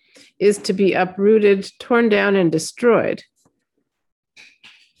kingdom is to be uprooted, torn down, and destroyed.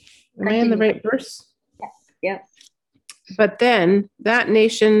 Am I in the right verse? Yeah. But then that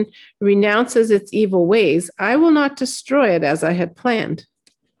nation renounces its evil ways. I will not destroy it as I had planned.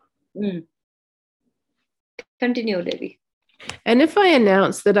 Continue, Devi. And if I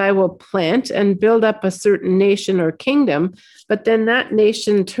announce that I will plant and build up a certain nation or kingdom, but then that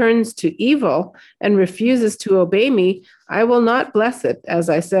nation turns to evil and refuses to obey me, I will not bless it as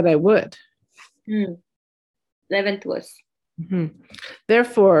I said I would. 11th verse. Mm-hmm.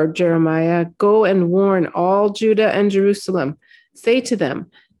 Therefore, Jeremiah, go and warn all Judah and Jerusalem. Say to them,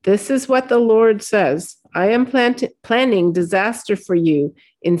 this is what the Lord says. I am planning disaster for you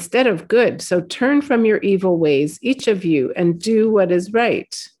instead of good. So turn from your evil ways, each of you, and do what is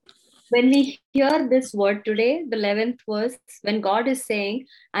right. When we hear this word today, the 11th verse, when God is saying,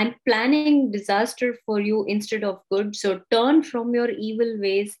 I'm planning disaster for you instead of good. So turn from your evil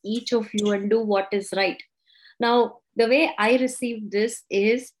ways, each of you, and do what is right. Now, the way I receive this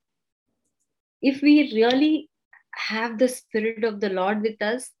is, if we really have the Spirit of the Lord with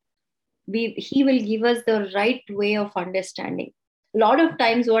us, He will give us the right way of understanding. A lot of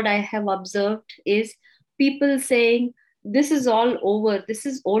times, what I have observed is people saying, this is all over, this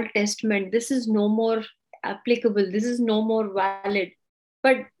is Old Testament, this is no more applicable, this is no more valid.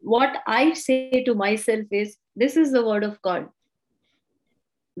 But what I say to myself is, this is the Word of God.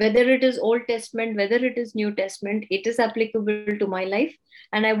 Whether it is Old Testament, whether it is New Testament, it is applicable to my life.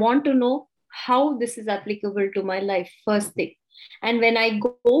 And I want to know how this is applicable to my life, first thing. And when I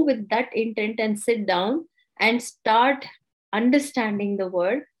go with that intent and sit down and start understanding the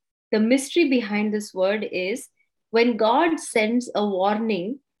word, the mystery behind this word is, when God sends a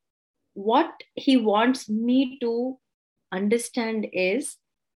warning, what He wants me to understand is,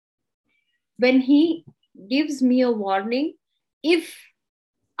 when He gives me a warning, if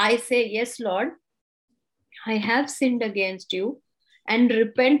I say, yes, Lord, I have sinned against you, and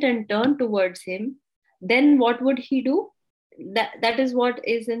repent and turn towards Him, then what would He do? That is what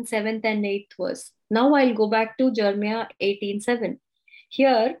is in 7th and 8th verse. Now I'll go back to Jeremiah 18:7.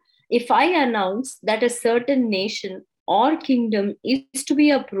 Here, if I announce that a certain nation or kingdom is to be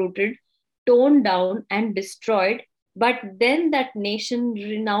uprooted, torn down, and destroyed, but then that nation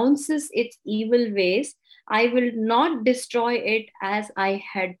renounces its evil ways, I will not destroy it as I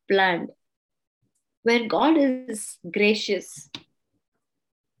had planned. Where God is gracious,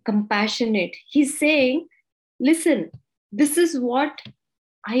 compassionate, He's saying, listen, this is what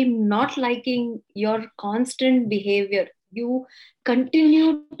I'm not liking, your constant behavior. You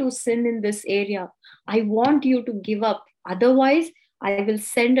continue to sin in this area. I want you to give up. Otherwise, I will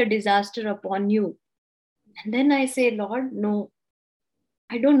send a disaster upon you. And then I say, Lord, no,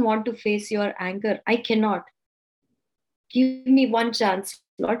 I don't want to face your anger. I cannot. Give me one chance,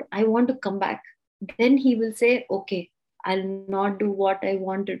 Lord. I want to come back. Then He will say, okay, I'll not do what I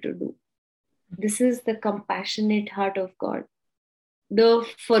wanted to do. This is the compassionate heart of God, the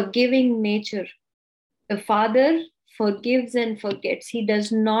forgiving nature. The Father forgives and forgets. He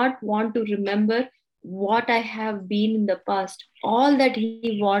does not want to remember what I have been in the past. All that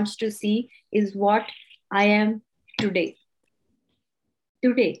he wants to see is what I am today.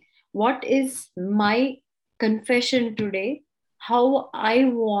 Today, what is my confession today? How I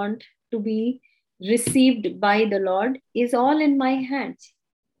want to be received by the Lord is all in my hands.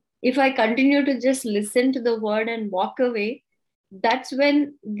 If I continue to just listen to the word and walk away, that's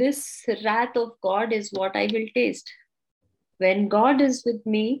when this wrath of God is what I will taste. When God is with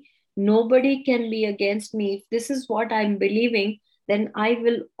me, nobody can be against me. If this is what I'm believing, then I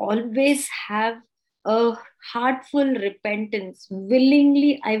will always have a heartful repentance.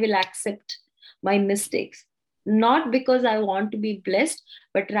 Willingly, I will accept my mistakes. Not because I want to be blessed,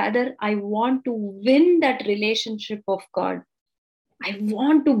 but rather I want to win that relationship of God. I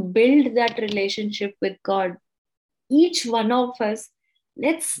want to build that relationship with God. Each one of us,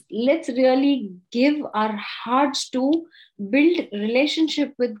 let's really give our hearts to build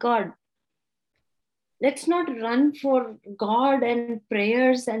relationship with God. Let's not run for God and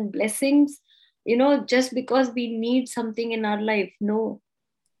prayers and blessings, just because we need something in our life. No,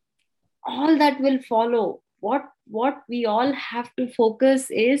 all that will follow. What we all have to focus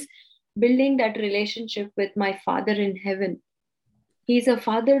is building that relationship with my Father in heaven. He's a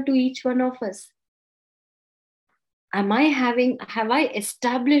father to each one of us. Have I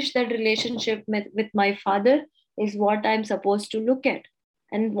established that relationship with my Father is what I'm supposed to look at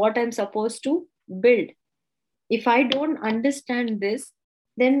and what I'm supposed to build. If I don't understand this,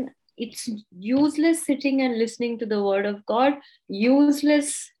 then it's useless sitting and listening to the word of God,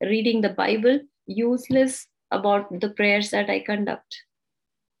 useless reading the Bible, useless about the prayers that I conduct.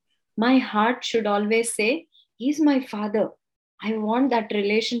 My heart should always say, He's my Father. I want that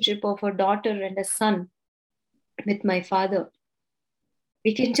relationship of a daughter and a son with my Father.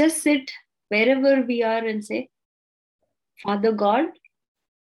 We can just sit wherever we are and say, Father God,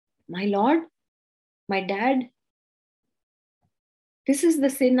 my Lord, my Dad, this is the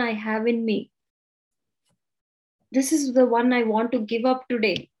sin I have in me. This is the one I want to give up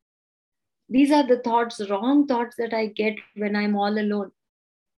today. These are the thoughts, wrong thoughts that I get when I'm all alone.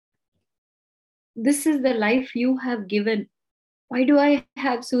 This is the life you have given. Why do I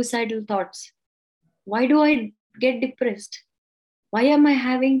have suicidal thoughts? Why do I get depressed? Why am I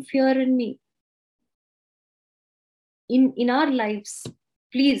having fear in me? In our lives,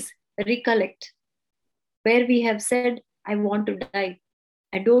 please recollect where we have said, I want to die.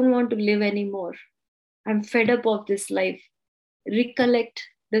 I don't want to live anymore. I'm fed up of this life. Recollect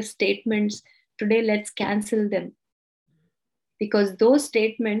the statements. Today, let's cancel them. Because those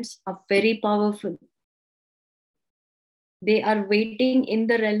statements are very powerful. They are waiting in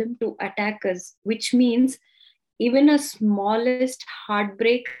the realm to attack us, which means even a smallest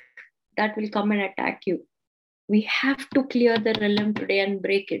heartbreak that will come and attack you. We have to clear the realm today and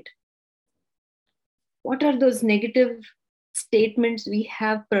break it. What are those negative statements we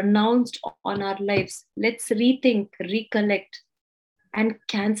have pronounced on our lives? Let's rethink, recollect, and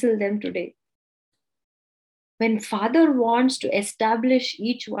cancel them today. When Father wants to establish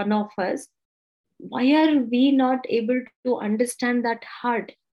each one of us, why are we not able to understand that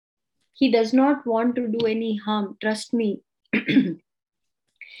heart? He does not want to do any harm, trust me.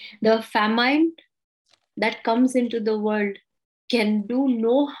 The famine that comes into the world can do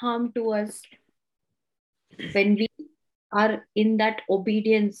no harm to us when we are in that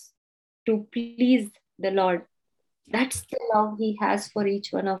obedience to please the Lord. That's the love He has for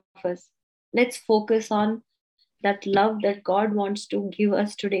each one of us. Let's focus on that love that God wants to give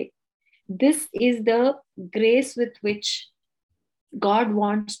us today. This is the grace with which God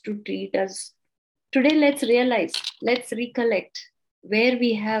wants to treat us. Today, let's realize, let's recollect where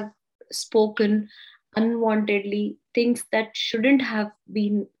we have spoken unwantedly, things that shouldn't have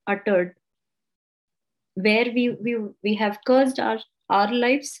been uttered, where we have cursed our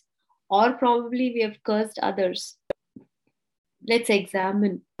lives, or probably we have cursed others. Let's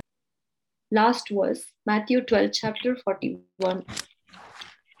examine. Last verse, Matthew 12, chapter 41.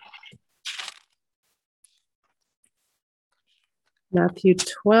 Matthew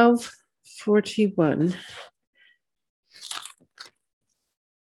 12:41.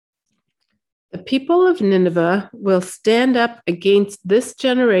 The people of Nineveh will stand up against this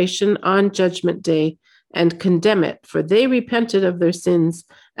generation on Judgment Day and condemn it, for they repented of their sins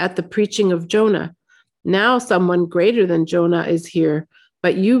at the preaching of Jonah. Now someone greater than Jonah is here,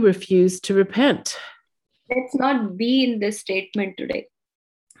 but you refuse to repent. Let's not be in this statement today.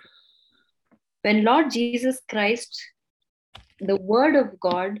 When Lord Jesus Christ, the Word of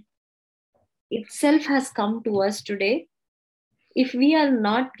God itself has come to us today, If we are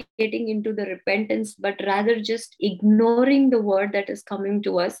not getting into the repentance, but rather just ignoring the word that is coming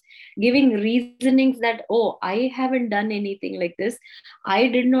to us, giving reasonings that, oh, I haven't done anything like this, I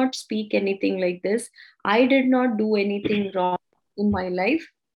did not speak anything like this, I did not do anything wrong in my life,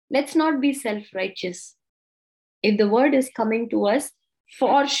 let's not be self righteous. If the word is coming to us,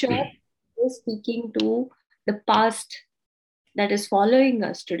 for sure, is speaking to the past that is following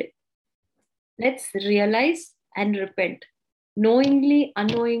us today. Let's realize and repent. Knowingly,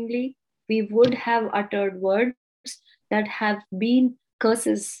 unknowingly, we would have uttered words that have been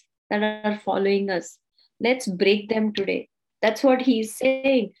curses that are following us. Let's break them today. That's what he is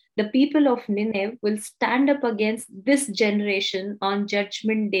saying. The people of Nineveh will stand up against this generation on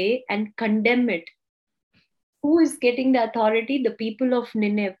judgment day and condemn it. Who is getting the authority? The people of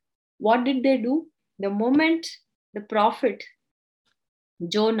Nineveh. What did they do? The moment the prophet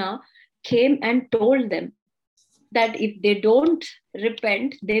Jonah came and told them that if they don't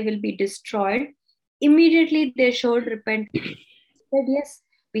repent, they will be destroyed. Immediately they showed repentance. Said, yes,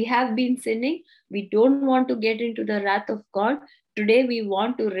 we have been sinning. We don't want to get into the wrath of God. Today we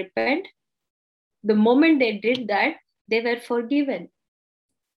want to repent. The moment they did that, they were forgiven.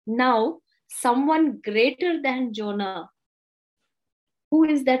 Now, someone greater than Jonah. Who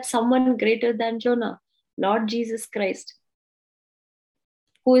is that someone greater than Jonah? Lord Jesus Christ,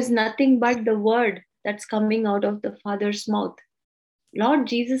 who is nothing but the word that's coming out of the Father's mouth. Lord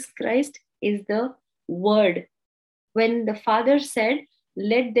Jesus Christ is the word. When the Father said,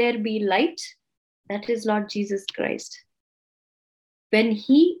 let there be light, that is Lord Jesus Christ. When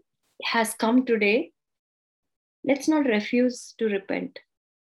He has come today, let's not refuse to repent.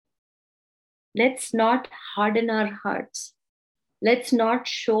 Let's not harden our hearts. Let's not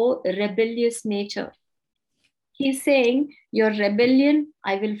show rebellious nature. He's saying, your rebellion,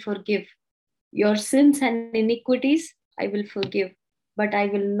 I will forgive. Your sins and iniquities, I will forgive. But I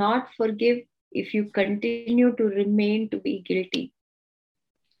will not forgive if you continue to remain to be guilty.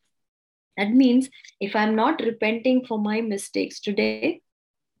 That means if I'm not repenting for my mistakes today,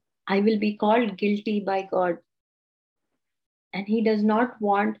 I will be called guilty by God. And He does not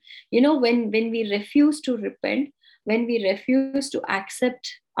want, when we refuse to repent, when we refuse to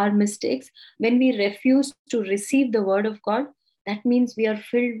accept our mistakes, when we refuse to receive the word of God, that means we are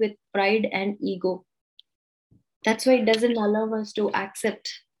filled with pride and ego. That's why it doesn't allow us to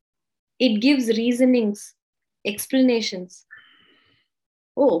accept. It gives reasonings, explanations.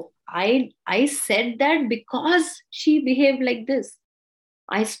 Oh, I said that because she behaved like this.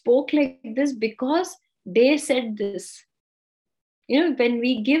 I spoke like this because they said this. When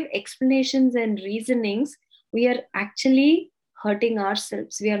we give explanations and reasonings, we are actually hurting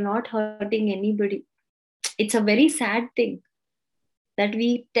ourselves. We are not hurting anybody. It's a very sad thing that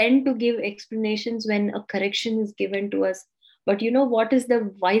we tend to give explanations when a correction is given to us. But you know what is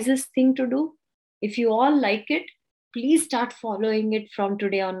the wisest thing to do? If you all like it, please start following it from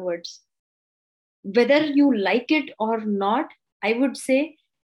today onwards. Whether you like it or not, I would say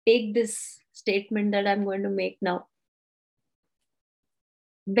take this statement that I'm going to make now.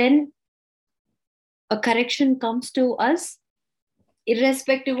 When a correction comes to us,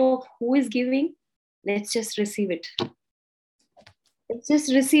 irrespective of who is giving, let's just receive it. Let's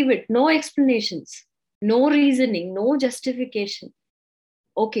just receive it. No explanations, no reasoning, no justification.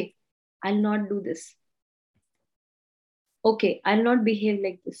 Okay, I'll not do this. Okay, I'll not behave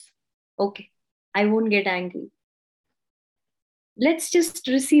like this. Okay, I won't get angry. Let's just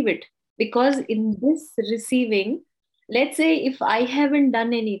receive it. Because in this receiving, let's say if I haven't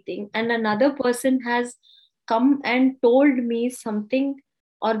done anything and another person has come and told me something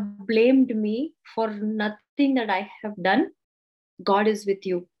or blamed me for nothing that I have done, God is with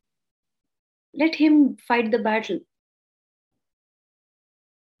you. Let Him fight the battle.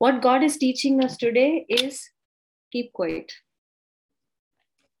 What God is teaching us today is keep quiet,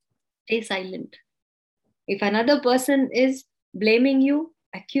 stay silent. If another person is blaming you,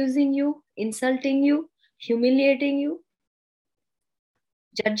 accusing you, insulting you, humiliating you,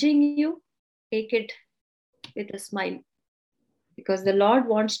 judging you, take it with a smile, because the Lord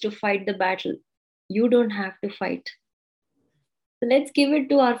wants to fight the battle. You don't have to fight. So let's give it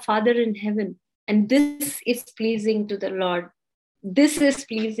to our Father in heaven. And this is pleasing to the Lord. This is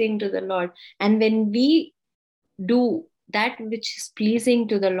pleasing to the Lord. And when we do that which is pleasing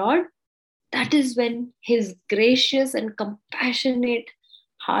to the Lord, that is when His gracious and compassionate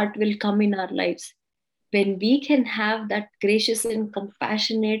heart will come in our lives. When we can have that gracious and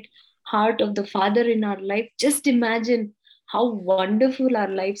compassionate heart of the Father in our life, just imagine how wonderful our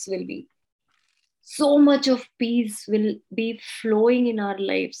lives will be. So much of peace will be flowing in our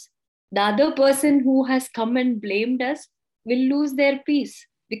lives. The other person who has come and blamed us, will lose their peace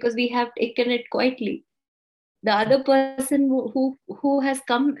because we have taken it quietly. The other person who has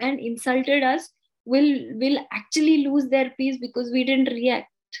come and insulted us will actually lose their peace because we didn't react.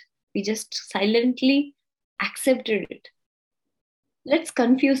 We just silently accepted it. Let's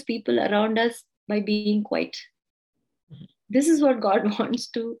confuse people around us by being quiet. This is what God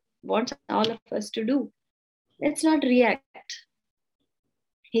wants all of us to do. Let's not react.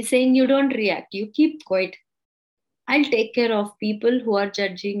 He's saying you don't react, you keep quiet. I'll take care of people who are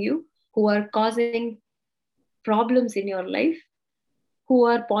judging you, who are causing problems in your life, who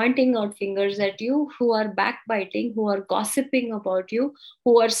are pointing out fingers at you, who are backbiting, who are gossiping about you,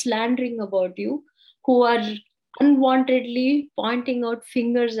 who are slandering about you, who are unwantedly pointing out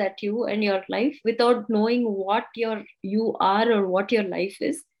fingers at you and your life without knowing what you are or what your life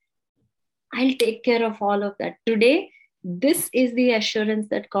is. I'll take care of all of that. Today, this is the assurance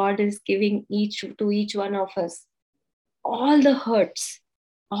that God is giving each one of us. All the hurts,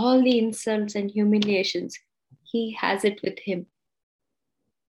 all the insults and humiliations, He has it with Him.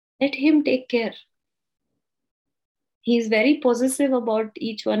 Let Him take care. He is very possessive about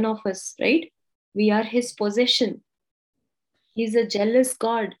each one of us, right? We are His possession. He's a jealous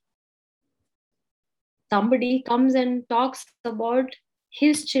God. Somebody comes and talks about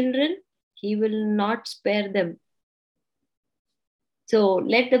His children, He will not spare them. So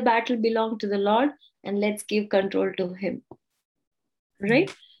let the battle belong to the Lord and let's give control to Him,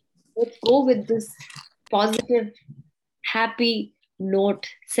 right? Let's go with this positive, happy note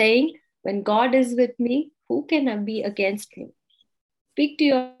saying, when God is with me, who can be against me? Speak to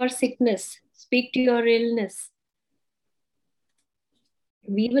your sickness, speak to your illness.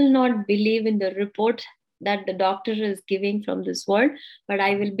 We will not believe in the report that the doctor is giving from this world, but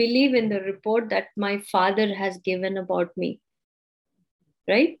I will believe in the report that my Father has given about me,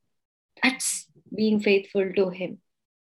 right? That's being faithful to Him.